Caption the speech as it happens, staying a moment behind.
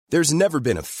There's never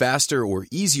been a faster or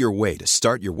easier way to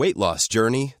start your weight loss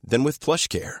journey than with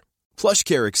PlushCare.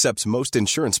 PlushCare accepts most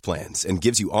insurance plans and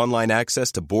gives you online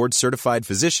access to board-certified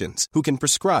physicians who can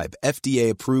prescribe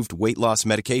FDA-approved weight loss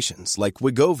medications like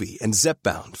Wegovy and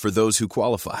Zepbound for those who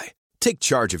qualify. Take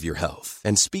charge of your health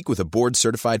and speak with a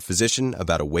board-certified physician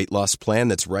about a weight loss plan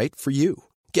that's right for you.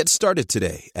 Get started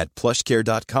today at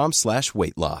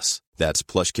plushcare.com/weight loss. That's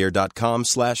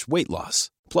plushcare.com/weight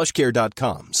loss.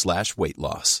 plushcare.com/weight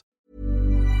loss.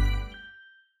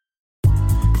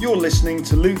 You're listening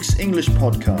to Luke's English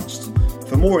Podcast.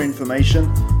 For more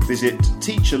information, visit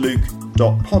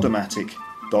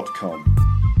teacherluke.podomatic.com.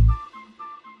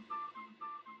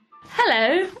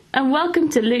 Hello, and welcome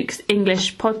to Luke's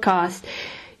English Podcast.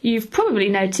 You've probably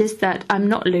noticed that I'm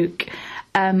not Luke.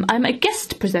 I'm a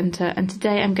guest presenter, and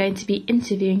today I'm going to be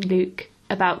interviewing Luke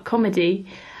about comedy.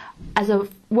 As a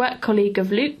work colleague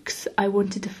of Luke's, I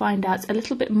wanted to find out a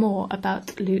little bit more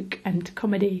about Luke and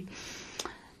comedy.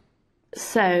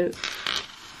 So,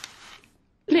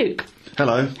 Luke.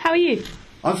 Hello. How are you?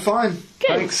 I'm fine. Good.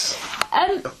 Thanks.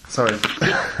 Sorry.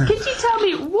 Could you tell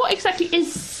me what exactly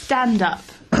is stand-up?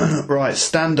 Right,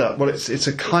 stand-up. Well, it's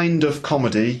a kind of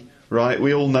comedy, right?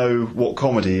 We all know what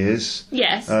comedy is.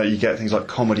 Yes. You get things like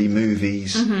comedy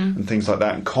movies and things like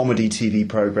that, and comedy TV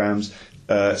programmes,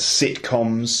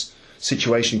 sitcoms,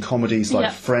 situation comedies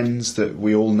like Friends that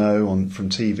we all know from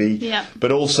TV. Yeah.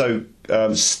 But also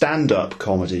stand-up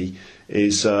comedy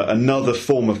is another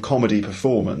form of comedy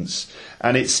performance,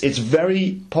 and it's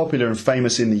very popular and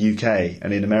famous in the UK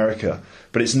and in America,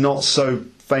 but it's not so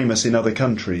famous in other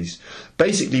countries.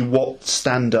 Basically, what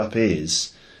stand-up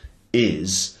is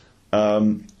it's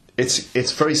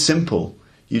very simple.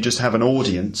 You just have an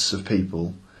audience of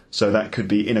people, so that could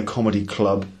be in a comedy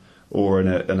club or in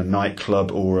a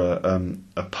nightclub or a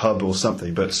pub or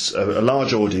something, but a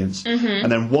large audience, and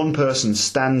then one person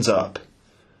stands up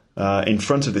in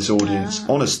front of this audience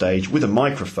on a stage with a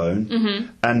microphone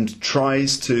and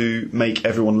tries to make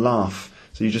everyone laugh.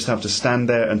 So you just have to stand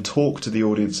there and talk to the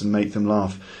audience and make them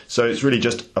laugh. So it's really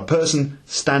just a person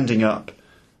standing up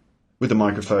with a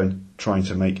microphone trying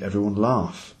to make everyone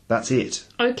laugh. That's it.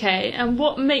 Okay, and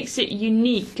what makes it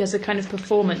unique as a kind of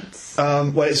performance?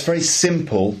 Well, it's very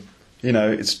simple. You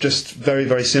know, it's just very,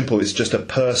 very simple. It's just a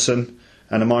person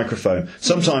and a microphone.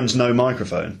 Sometimes no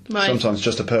microphone. Right. Sometimes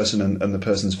just a person and the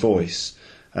person's voice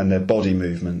and their body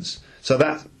movements. So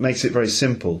that makes it very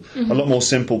simple. A lot more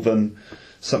simple than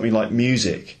something like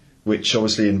music, which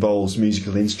obviously involves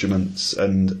musical instruments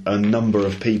and a number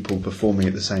of people performing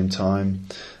at the same time,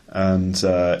 and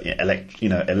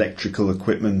electrical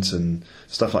equipment and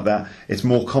stuff like that. It's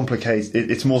more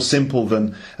complicated. It's more simple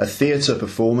than a theatre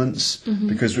performance,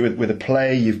 because with a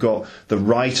play you've got the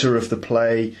writer of the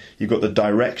play, you've got the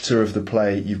director of the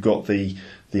play, you've got the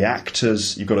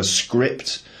actors, you've got a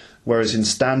script. Whereas in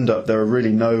stand-up there are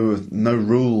really no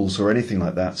rules or anything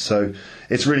like that. So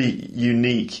it's really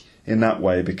unique in that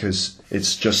way because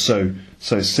it's just so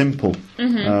simple.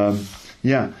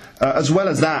 As well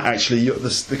as that, actually,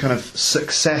 the kind of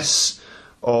success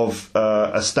of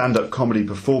a stand-up comedy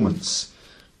performance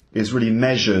is really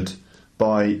measured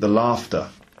by the laughter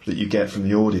that you get from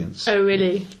the audience. Oh,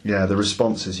 really? Yeah, the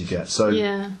responses you get. So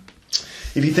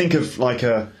if you think of like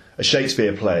a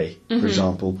Shakespeare play, for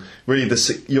example, really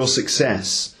your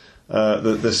success,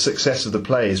 the success of the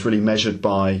play is really measured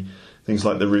by things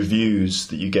like the reviews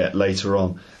that you get later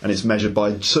on, and it's measured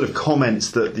by sort of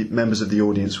comments that the members of the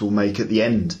audience will make at the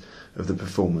end of the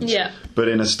performance. Yeah. But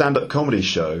in a stand-up comedy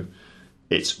show,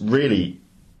 it's really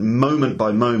moment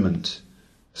by moment,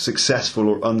 successful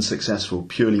or unsuccessful,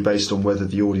 purely based on whether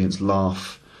the audience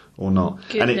laugh or not.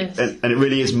 Goodness. And it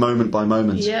really is moment by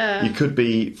moment. Yeah. You could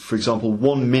be, for example,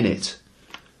 1 minute.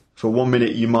 For 1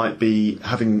 minute you might be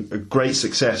having a great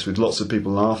success with lots of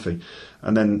people laughing,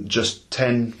 and then just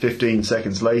 10, 15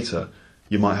 seconds later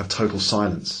you might have total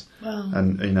silence. Wow.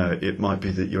 And it might be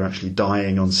that you're actually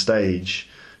dying on stage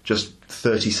just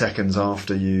 30 seconds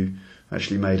after you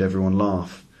actually made everyone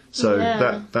laugh. So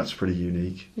that's pretty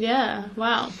unique. Yeah,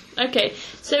 wow. Okay,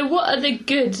 so what are the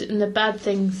good and the bad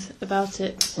things about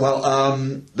it? Well,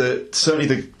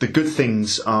 certainly the good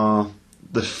things are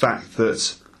the fact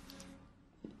that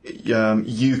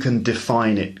you can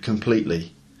define it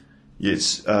completely.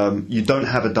 It's you don't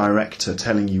have a director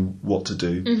telling you what to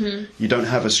do. You don't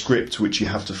have a script which you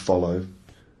have to follow.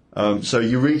 So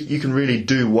you can really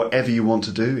do whatever you want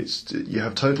to do. You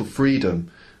have total freedom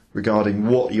regarding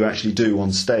what you actually do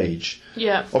on stage.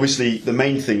 Yeah. Obviously, the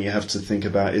main thing you have to think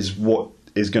about is what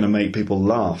is going to make people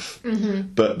laugh.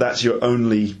 But that's your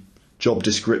only job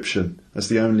description. That's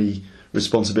the only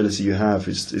responsibility you have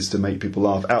is to make people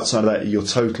laugh. Outside of that, you're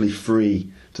totally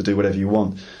free to do whatever you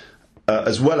want.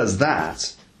 As well as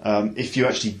that, if you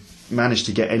actually manage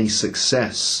to get any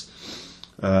success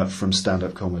from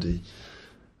stand-up comedy,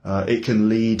 it can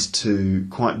lead to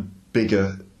quite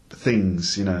bigger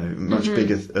things, much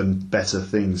bigger and better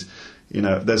things.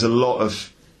 There's a lot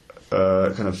of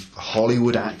kind of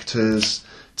Hollywood actors,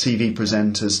 TV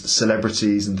presenters,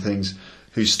 celebrities and things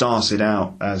who started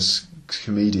out as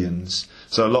comedians.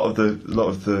 So a lot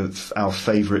of our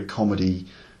favourite comedy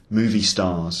movie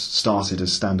stars started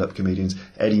as stand-up comedians.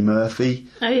 Eddie Murphy,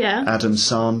 Adam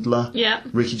Sandler,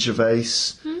 Ricky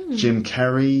Gervais, Jim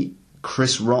Carrey,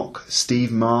 Chris Rock,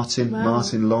 Steve Martin,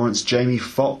 Martin Lawrence, Jamie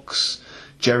Foxx,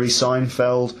 Jerry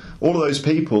Seinfeld, all of those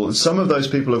people, and some of those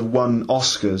people have won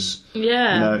Oscars.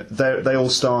 Yeah. They all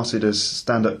started as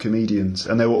stand-up comedians,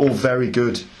 and they were all very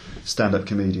good stand-up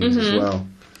comedians as well.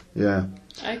 Yeah.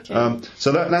 Okay.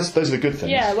 So those are the good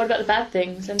things. Yeah. What about the bad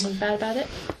things? Anything bad about it?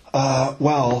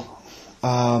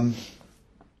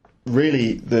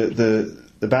 Really,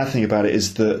 the bad thing about it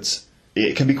is that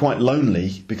it can be quite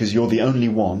lonely because you're the only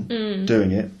one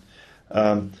doing it.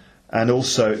 And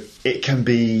also, it can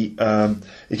be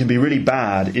really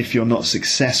bad if you're not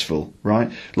successful, right?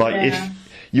 Like if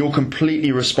you're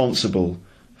completely responsible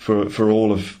for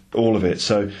all of it.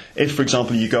 So if, for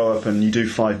example, you go up and you do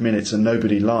 5 minutes and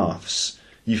nobody laughs,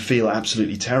 you feel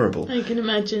absolutely terrible. I can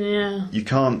imagine, yeah. You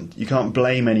can't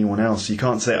blame anyone else. You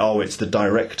can't say, oh, it's the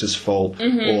director's fault,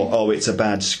 or oh, it's a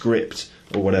bad script,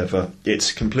 or whatever.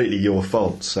 It's completely your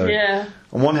fault. So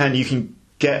on one hand, you can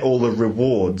get all the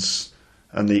rewards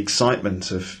and the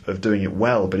excitement of doing it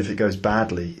well, but if it goes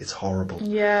badly, it's horrible.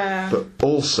 Yeah. But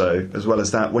also, as well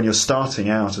as that, when you're starting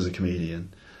out as a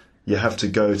comedian, you have to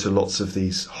go to lots of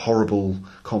these horrible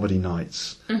comedy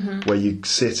nights where you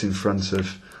sit in front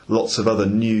of lots of other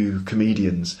new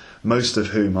comedians, most of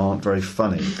whom aren't very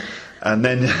funny. And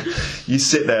then you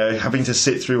sit there having to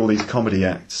sit through all these comedy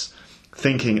acts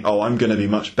thinking, oh, I'm going to be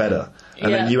much better.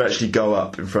 And then you actually go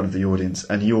up in front of the audience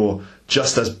and you're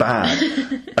just as bad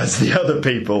as the other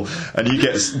people, and you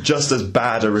get just as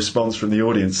bad a response from the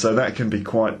audience. So that can be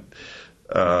quite,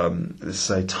 let's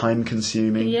say,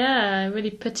 time-consuming. Yeah,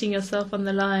 really putting yourself on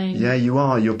the line. Yeah, you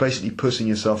are. You're basically putting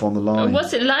yourself on the line.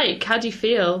 What's it like? How do you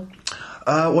feel?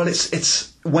 Well,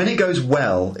 it's when it goes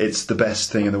well, it's the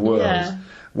best thing in the world. Yeah.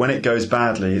 When it goes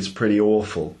badly, it's pretty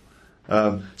awful.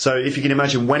 So if you can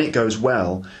imagine, when it goes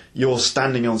well, you're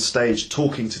standing on stage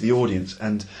talking to the audience,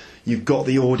 and you've got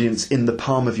the audience in the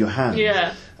palm of your hand.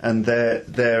 Yeah. And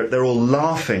they're all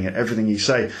laughing at everything you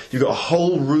say. You've got a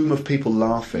whole room of people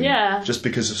laughing just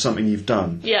because of something you've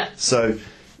done. Yeah. So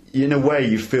in a way,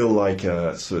 you feel like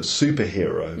a sort of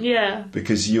superhero. Yeah.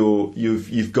 Because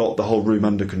you've got the whole room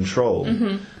under control.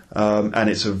 And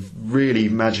it's a really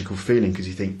magical feeling because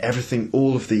you think everything,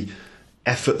 all of the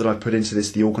effort that I put into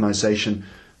this, the organisation,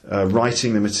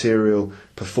 writing the material,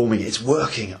 performing, it's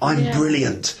working. I'm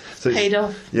brilliant. So paid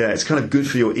off. Yeah, it's kind of good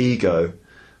for your ego.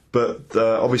 But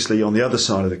obviously, on the other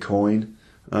side of the coin,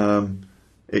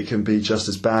 it can be just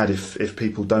as bad if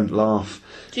people don't laugh.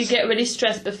 Do you get really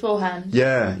stressed beforehand?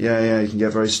 Yeah. You can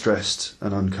get very stressed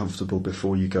and uncomfortable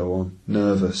before you go on,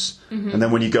 nervous. And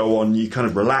then when you go on, you kind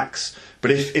of relax.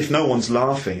 But if no one's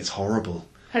laughing, it's horrible.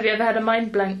 Have you ever had a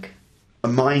mind blank? A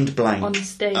mind blank? On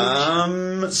stage?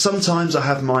 Sometimes I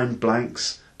have mind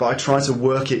blanks, but I try to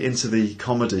work it into the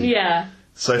comedy. Yeah.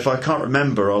 So if I can't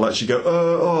remember, I'll actually go,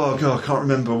 oh God, I can't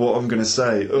remember what I'm going to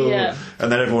say. Oh. Yeah.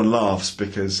 And then everyone laughs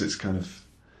because it's kind of,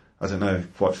 I don't know,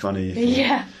 quite funny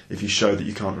if you show that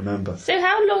you can't remember. So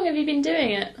how long have you been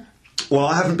doing it? Well,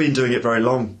 I haven't been doing it very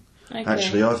long,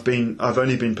 actually. I've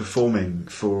only been performing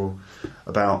for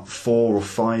about 4 or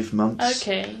 5 months.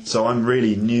 Okay. So I'm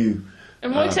really new.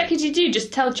 And what exactly do you do?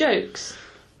 Just tell jokes?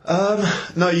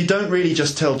 No, you don't really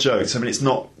just tell jokes. I mean, it's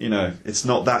not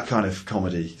that kind of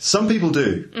comedy. Some people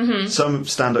do. Some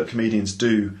stand-up comedians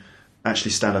do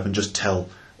actually stand up and just tell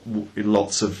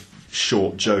lots of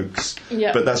short jokes.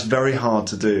 Yep. But that's very hard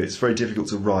to do. It's very difficult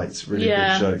to write really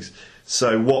good jokes.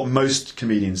 So what most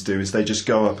comedians do is they just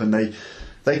go up and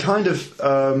they kind of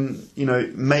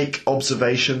make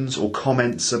observations or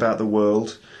comments about the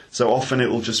world. So often it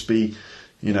will just be,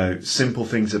 simple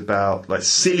things about, like,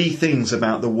 silly things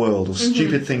about the world or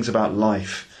stupid things about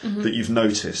life that you've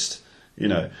noticed.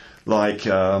 Like,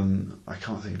 I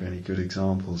can't think of any good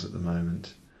examples at the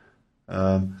moment.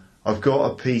 I've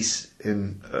got a piece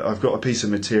of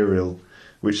material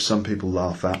which some people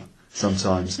laugh at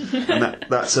sometimes, and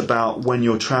that's about when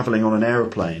you're travelling on an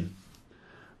aeroplane,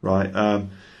 right?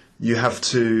 You have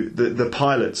to. The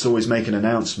pilots always make an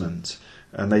announcement,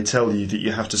 and they tell you that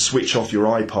you have to switch off your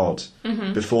iPod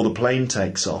before the plane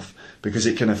takes off because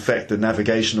it can affect the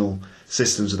navigational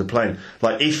systems of the plane.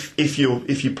 Like if you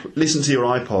listen to your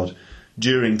iPod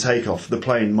during takeoff, the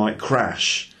plane might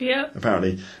crash. Yeah.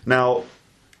 Apparently. Now,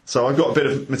 so I've got a bit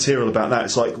of material about that.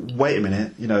 It's like, wait a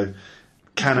minute,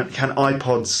 can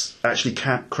iPods actually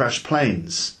crash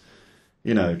planes?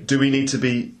 Do we need to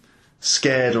be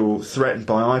scared or threatened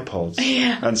by iPods?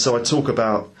 Yeah. And so I talk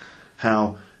about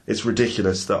how it's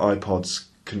ridiculous that iPods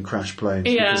can crash planes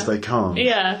because they can't.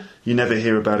 Yeah. You never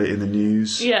hear about it in the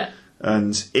news. Yeah.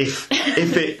 And if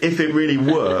it really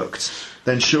worked,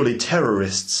 then surely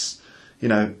terrorists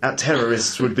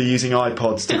would be using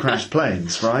iPods to crash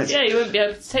planes, right? Yeah, you wouldn't be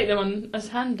able to take them on as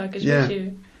hand luggage, would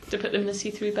you? To put them in a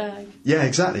see-through bag. Yeah,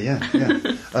 exactly.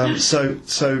 Yeah. So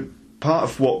part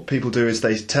of what people do is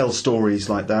they tell stories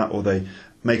like that, or they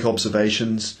make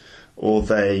observations, or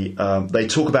they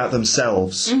talk about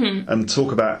themselves and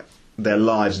talk about their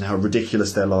lives and how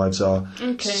ridiculous their lives are.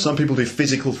 Okay. Some people do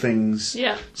physical things.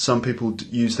 Yeah. Some people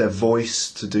use their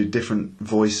voice to do different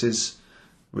voices,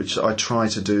 which I try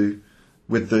to do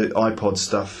with the iPod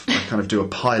stuff. I kind of do a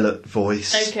pilot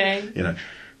voice. Okay.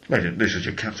 Ladies, this is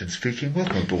your captain speaking.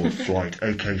 Welcome aboard flight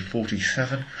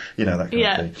AK-47. That kind of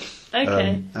thing.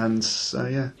 Okay. And so,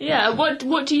 yeah. Yeah.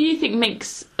 What do you think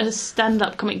makes a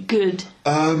stand-up comic good?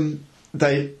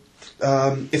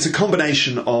 It's a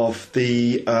combination of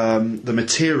the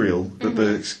material that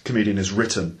the comedian has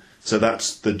written. So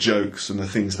that's the jokes and the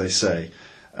things they say,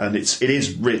 and it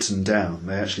is written down.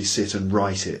 They actually sit and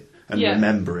write it and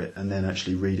remember it, and then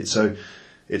actually read it. So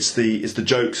it's the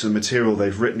jokes and material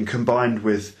they've written combined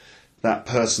with that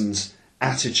person's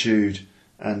attitude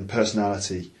and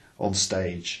personality on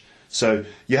stage. So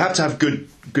you have to have good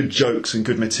jokes and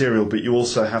good material, but you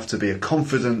also have to be a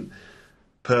confident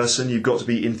person. You've got to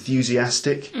be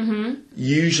enthusiastic.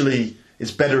 Usually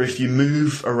it's better if you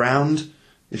move around,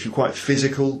 if you're quite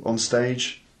physical on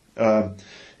stage.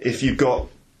 If you've got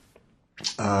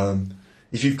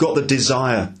the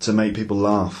desire to make people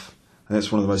laugh, and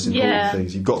that's one of the most important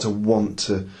things. You've got to want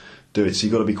to do it. So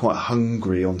you've got to be quite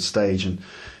hungry on stage, and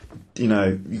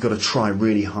you've got to try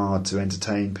really hard to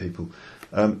entertain people.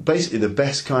 Basically, the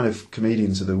best kind of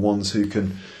comedians are the ones who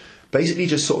can basically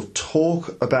just sort of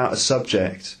talk about a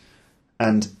subject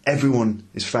and everyone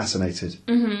is fascinated.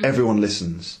 Everyone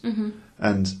listens.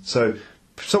 And so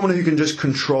someone who can just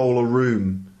control a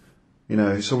room,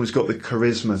 someone who's got the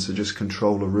charisma to just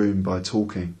control a room by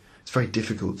talking, it's very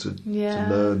difficult to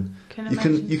learn.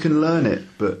 You can learn it,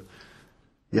 but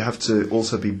you have to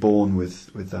also be born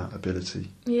with that ability.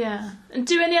 Yeah. And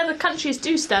do any other countries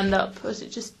do stand up, or is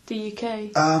it just the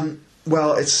UK?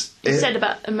 Well, you said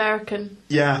about American.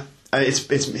 Yeah.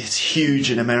 It's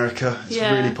huge in America. It's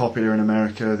really popular in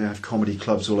America. They have comedy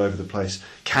clubs all over the place.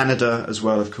 Canada as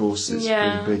well, of course. It's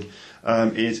really big.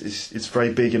 It's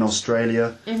very big in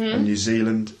Australia and New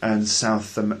Zealand and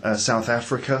South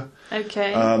Africa.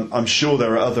 Okay. I'm sure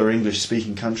there are other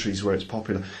English-speaking countries where it's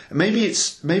popular. Maybe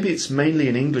it's mainly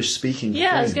an English-speaking thing.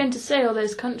 I was going to say all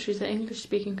those countries are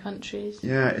English-speaking countries.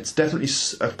 Yeah, it's definitely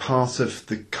a part of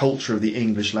the culture of the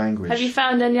English language. Have you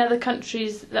found any other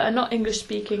countries that are not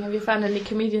English-speaking? Have you found any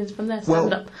comedians from there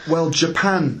stand-up? Well,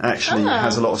 Japan actually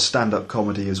has a lot of stand-up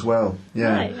comedy as well.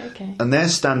 Yeah. Right, okay. And their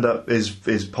stand-up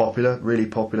is popular, really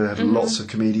popular. They have lots of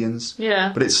comedians.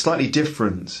 Yeah. But it's slightly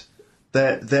different.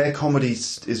 Their comedy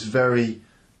is very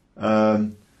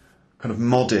kind of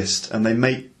modest, and they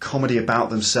make comedy about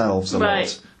themselves a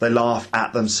lot. They laugh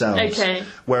at themselves. Okay.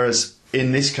 Whereas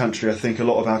in this country, I think a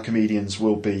lot of our comedians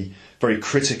will be very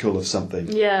critical of something.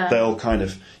 Yeah. They'll kind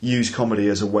of use comedy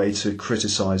as a way to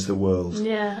criticise the world.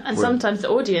 Yeah, and sometimes the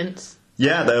audience.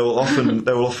 Yeah, they will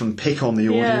often pick on the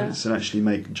audience and actually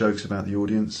make jokes about the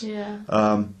audience. Yeah.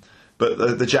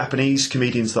 But the Japanese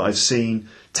comedians that I've seen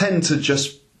tend to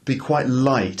just be quite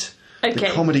light. Okay. The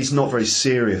comedy's not very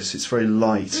serious, it's very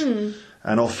light.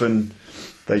 And often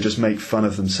they just make fun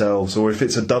of themselves, or if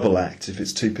it's a double act, if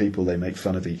it's two people, they make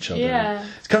fun of each other. Yeah.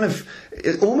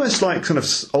 It's almost like kind of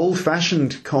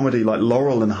old-fashioned comedy, like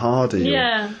Laurel and Hardy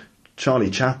or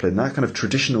Charlie Chaplin, that kind of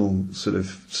traditional sort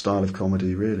of style of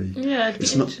comedy, really. Yeah, I'd be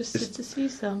interested to see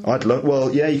some.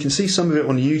 You can see some of it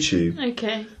on YouTube.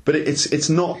 Okay. But it's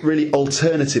not really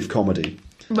alternative comedy.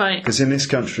 Right. Because in this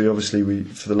country, obviously,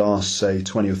 for the last, say,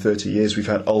 20 or 30 years, we've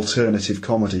had alternative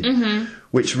comedy,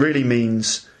 which really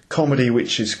means comedy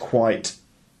which is quite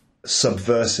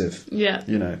subversive. Yeah.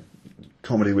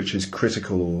 Comedy which is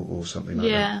critical or something like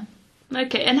that. Yeah.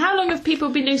 Okay. And how long have people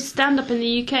been doing stand-up in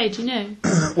the UK, do you know?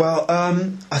 Well,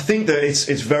 I think that it's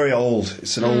very old.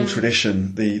 It's an old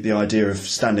tradition, the idea of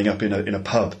standing up in a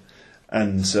pub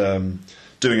and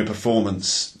doing a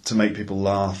performance to make people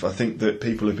laugh. I think that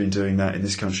people have been doing that in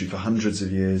this country for hundreds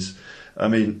of years. I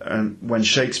mean, and when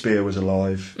Shakespeare was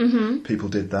alive, people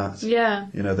did that. Yeah.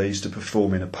 You know, they used to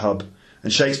perform in a pub.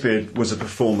 And Shakespeare was a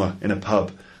performer in a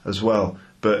pub as well.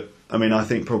 But, I mean, I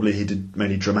think probably he did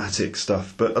mainly dramatic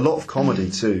stuff, but a lot of comedy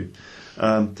too.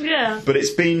 But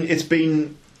it's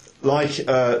been like,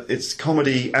 it's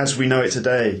comedy as we know it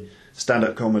today.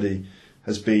 Stand-up comedy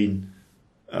has been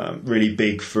really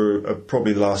big for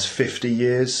probably the last 50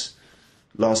 years.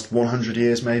 Last 100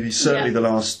 years maybe, certainly the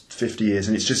last 50 years,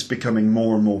 and it's just becoming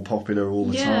more and more popular all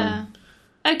the time.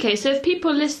 Okay, so if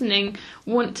people listening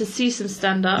want to see some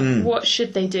stand-up, what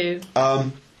should they do?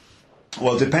 Well,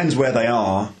 it depends where they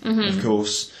are, of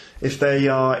course. If they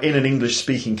are in an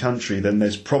English-speaking country, then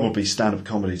there's probably stand-up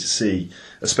comedy to see,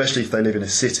 especially if they live in a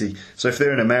city. So if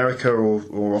they're in America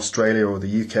or Australia or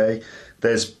the UK,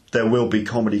 there will be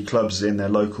comedy clubs in their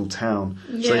local town.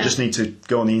 So they just need to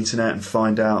go on the internet and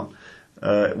find out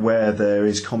where there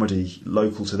is comedy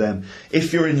local to them.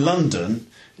 If you're in London,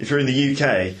 if you're in the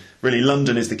UK, really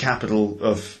London is the capital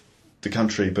of the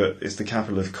country, but it's the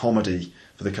capital of comedy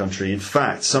for the country. In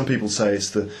fact, some people say it's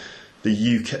the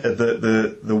UK,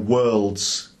 the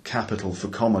world's capital for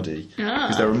comedy,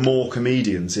 because there are more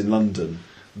comedians in London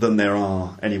than there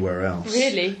are anywhere else.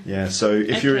 Really? Yeah. So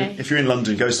if you're in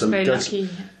London, go to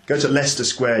Leicester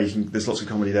Square. There's lots of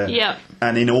comedy there. Yeah.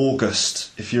 And in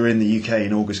August, if you're in the UK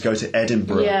in August, go to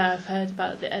Edinburgh. Yeah, I've heard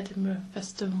about the Edinburgh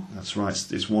Festival. That's right.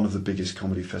 It's one of the biggest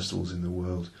comedy festivals in the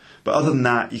world. But other than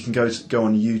that, you can go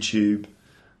on YouTube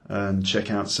and check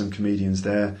out some comedians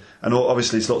there. And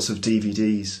obviously, it's lots of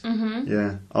DVDs. Mm-hmm.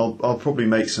 Yeah. I'll probably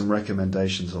make some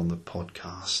recommendations on the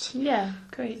podcast. Yeah,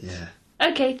 great. Yeah.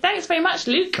 Okay, thanks very much,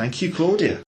 Luke. Thank you,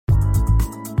 Claudia.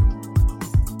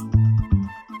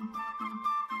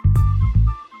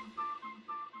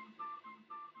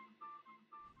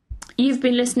 You've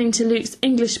been listening to Luke's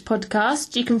English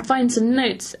podcast. You can find some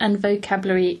notes and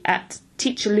vocabulary at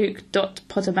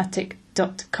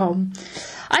teacherluke.podomatic.com.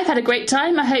 I've had a great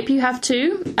time. I hope you have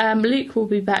too. Luke will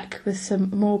be back with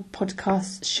some more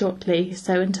podcasts shortly.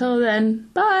 So until then,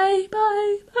 bye,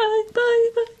 bye, bye, bye,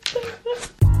 bye, bye.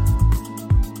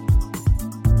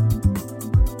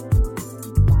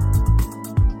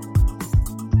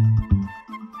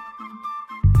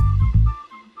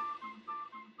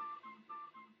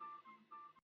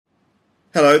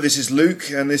 Hello, this is Luke,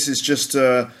 and this is just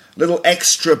a little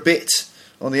extra bit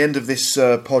on the end of this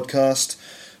podcast,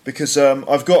 because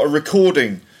I've got a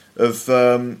recording of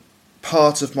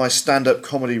part of my stand-up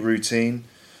comedy routine,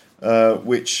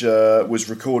 which was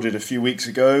recorded a few weeks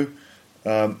ago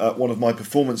at one of my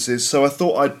performances. So I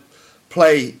thought I'd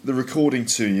play the recording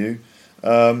to you.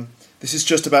 This is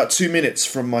just about 2 minutes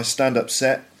from my stand-up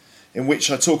set, in which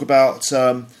I talk about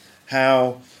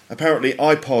how apparently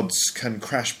iPods can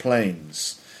crash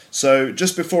planes. So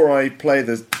just before I play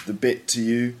the bit to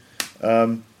you,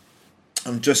 I'm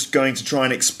just going to try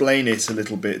and explain it a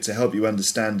little bit to help you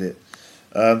understand it.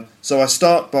 So I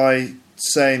start by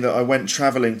saying that I went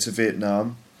travelling to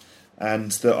Vietnam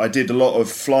and that I did a lot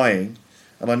of flying,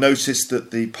 and I noticed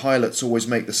that the pilots always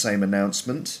make the same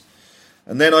announcement.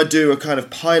 And then I do a kind of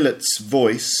pilot's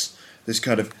voice, this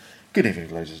kind of, "Good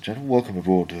evening, ladies and gentlemen. Welcome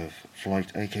aboard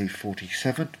flight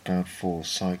AK-47 bound for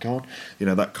Saigon." You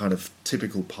know, that kind of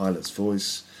typical pilot's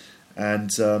voice.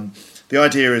 And the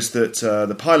idea is that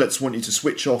the pilots want you to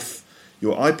switch off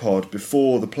your iPod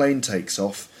before the plane takes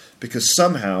off, because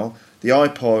somehow the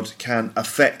iPod can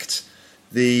affect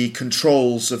the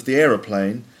controls of the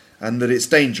aeroplane and that it's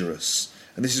dangerous.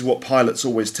 And this is what pilots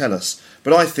always tell us.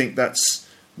 But I think that's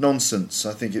nonsense.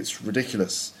 I think it's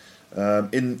ridiculous.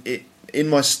 In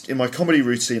my comedy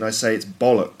routine, I say it's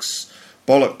bollocks.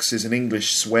 Bollocks is an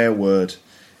English swear word.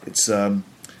 It's kind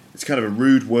of a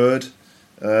rude word.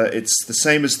 It's the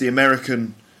same as the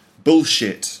American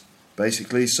bullshit,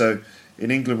 basically. So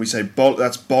in England we say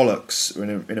that's bollocks. Or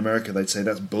in America they'd say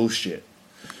that's bullshit.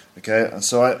 Okay, and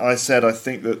so I said I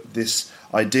think that this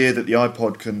idea that the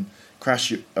iPod can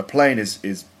crash a plane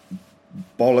is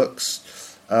bollocks.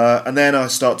 And then I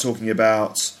start talking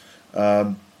about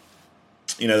the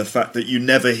fact that you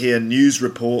never hear news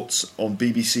reports on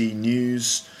BBC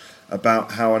News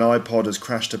about how an iPod has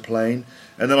crashed a plane.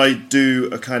 And then I do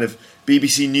a kind of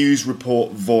BBC News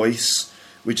report voice,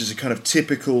 which is a kind of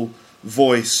typical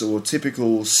voice or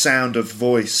typical sound of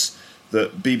voice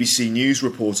that BBC News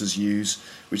reporters use,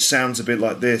 which sounds a bit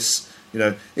like this.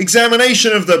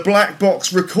 Examination of the black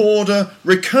box recorder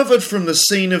recovered from the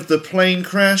scene of the plane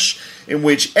crash in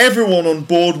which everyone on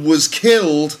board was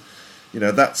killed.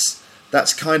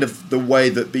 That's kind of the way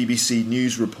that BBC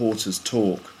News reporters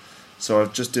talk. So I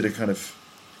just did a kind of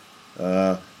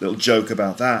little joke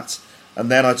about that. And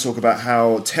then I talk about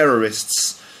how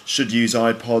terrorists should use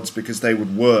iPods because they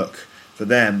would work for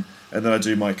them. And then I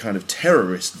do my kind of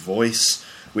terrorist voice,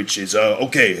 which is,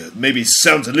 maybe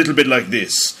sounds a little bit like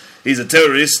this. He's a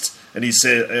terrorist, and he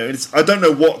said, I don't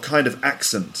know what kind of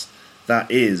accent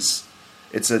that is.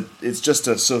 It's just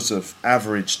a sort of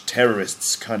average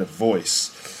terrorist's kind of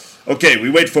voice. Okay, we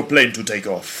wait for plane to take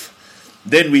off.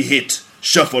 Then we hit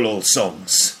shuffle all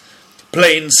songs.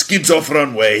 Plane skids off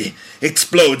runway,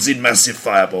 explodes in massive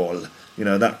fireball. You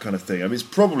know, that kind of thing. I mean, it's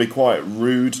probably quite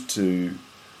rude to...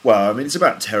 Well, I mean, it's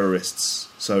about terrorists,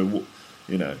 so,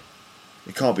 you know,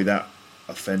 it can't be that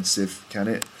offensive, can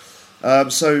it?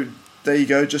 So, there you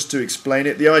go, just to explain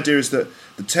it. The idea is that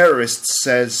the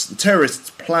terrorist's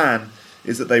plan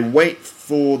is that they wait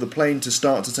for the plane to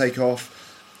start to take off,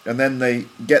 and then they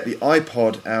get the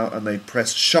iPod out and they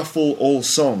press shuffle all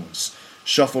songs.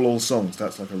 Shuffle all songs,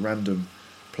 that's like a random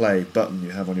play button you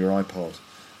have on your iPod.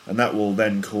 And that will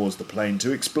then cause the plane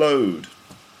to explode.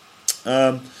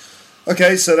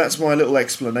 Okay, so that's my little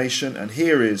explanation, and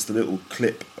here is the little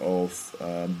clip of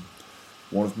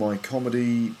one of my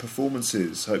comedy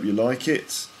performances. Hope you like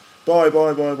it. Bye.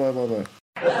 I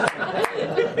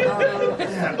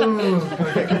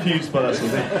get confused by that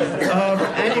sort of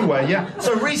thing. Anyway, yeah.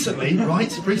 So recently, I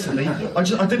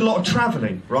did a lot of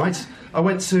travelling, right? I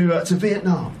went to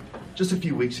Vietnam just a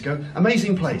few weeks ago.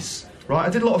 Amazing place, right?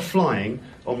 I did a lot of flying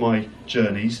on my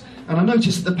journeys, and I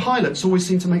noticed that the pilots always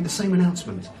seem to make the same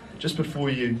announcement just before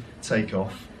you take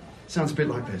off. Sounds a bit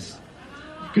like this.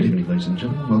 Good evening, ladies and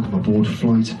gentlemen. Welcome aboard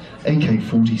flight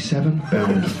AK-47,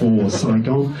 bound for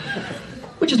Saigon.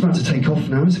 We're just about to take off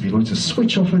now, so if you'd like to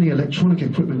switch off any electronic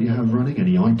equipment you have running,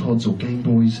 any iPods or Game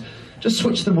Boys, just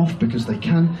switch them off because they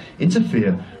can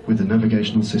interfere with the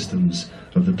navigational systems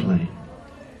of the plane.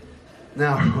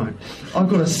 Now, right, I've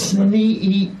got a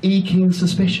sneaking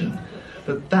suspicion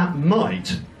that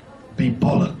might be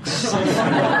bollocks.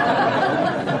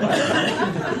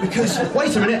 Because,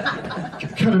 wait a minute,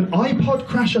 can an iPod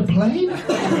crash a plane?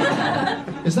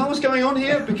 Is that what's going on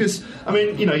here? Because, I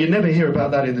mean, you know, you never hear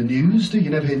about that in the news, do you?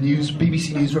 You never hear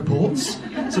BBC News reports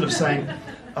sort of saying,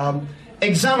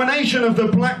 examination of the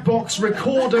black box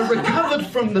recorder recovered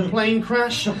from the plane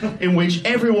crash in which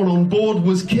everyone on board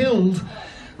was killed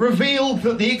revealed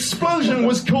that the explosion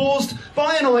was caused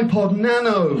by an iPod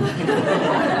Nano.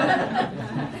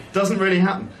 Doesn't really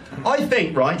happen. I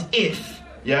think, right, if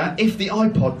the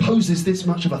iPod poses this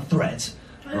much of a threat,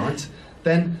 right,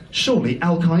 then surely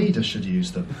Al-Qaeda should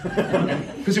use them.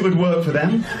 Because it would work for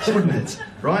them, wouldn't it?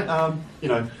 Right?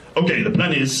 Okay, the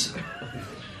plan is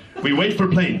we wait for a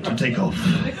plane to take off.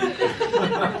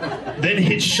 Then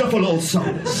hit shuffle all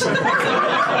songs.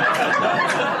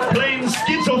 Plane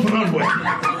skids off runway.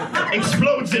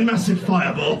 Explodes in massive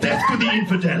fireball. Death to the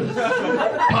infidel.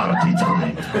 Party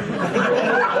time.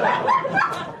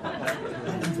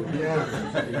 Yeah.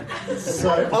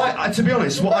 So, to be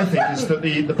honest, what I think is that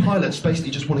the pilots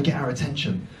basically just want to get our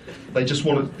attention. They just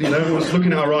want to, everyone's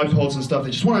looking at our iPods and stuff,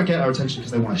 they just want to get our attention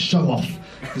because they want to show off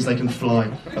because they can fly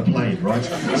a plane, right?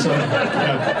 So,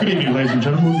 good evening, ladies and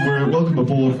gentlemen. We're welcome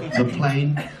aboard the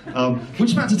plane. We're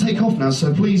just about to take off now,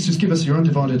 so please just give us your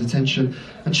undivided attention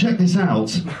and check this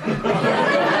out.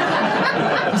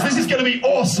 Because this is going to be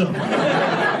awesome.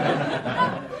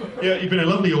 Yeah, you've been a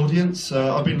lovely audience.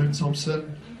 I've been Luke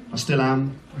Thompson. I still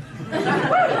am.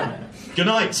 Good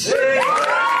night.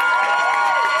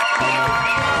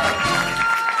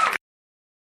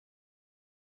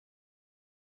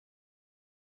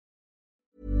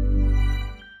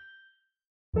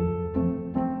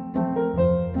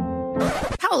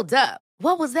 Hold up.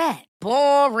 What was that?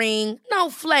 Boring. No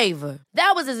flavor.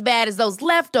 That was as bad as those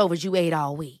leftovers you ate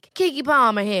all week. Keke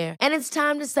Palmer here, and it's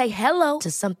time to say hello to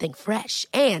something fresh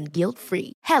and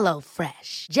guilt-free.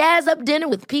 HelloFresh. Jazz up dinner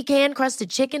with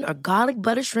pecan-crusted chicken or garlic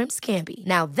butter shrimp scampi.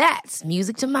 Now that's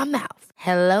music to my mouth.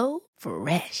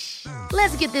 HelloFresh.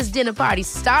 Let's get this dinner party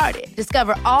started.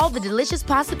 Discover all the delicious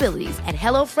possibilities at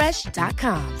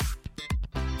HelloFresh.com.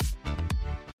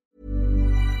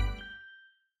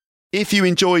 If you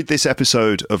enjoyed this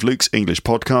episode of Luke's English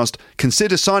Podcast,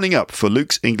 consider signing up for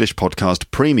Luke's English Podcast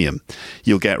Premium.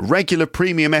 You'll get regular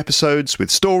premium episodes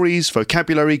with stories,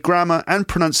 vocabulary, grammar and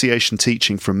pronunciation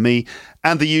teaching from me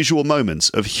and the usual moments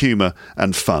of humour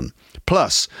and fun.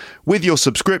 Plus, with your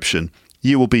subscription,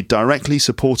 you will be directly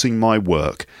supporting my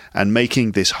work and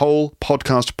making this whole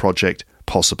podcast project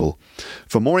possible.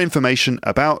 For more information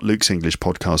about Luke's English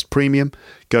Podcast Premium,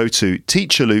 go to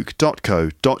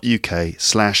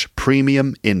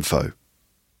teacherluke.co.uk/premium info.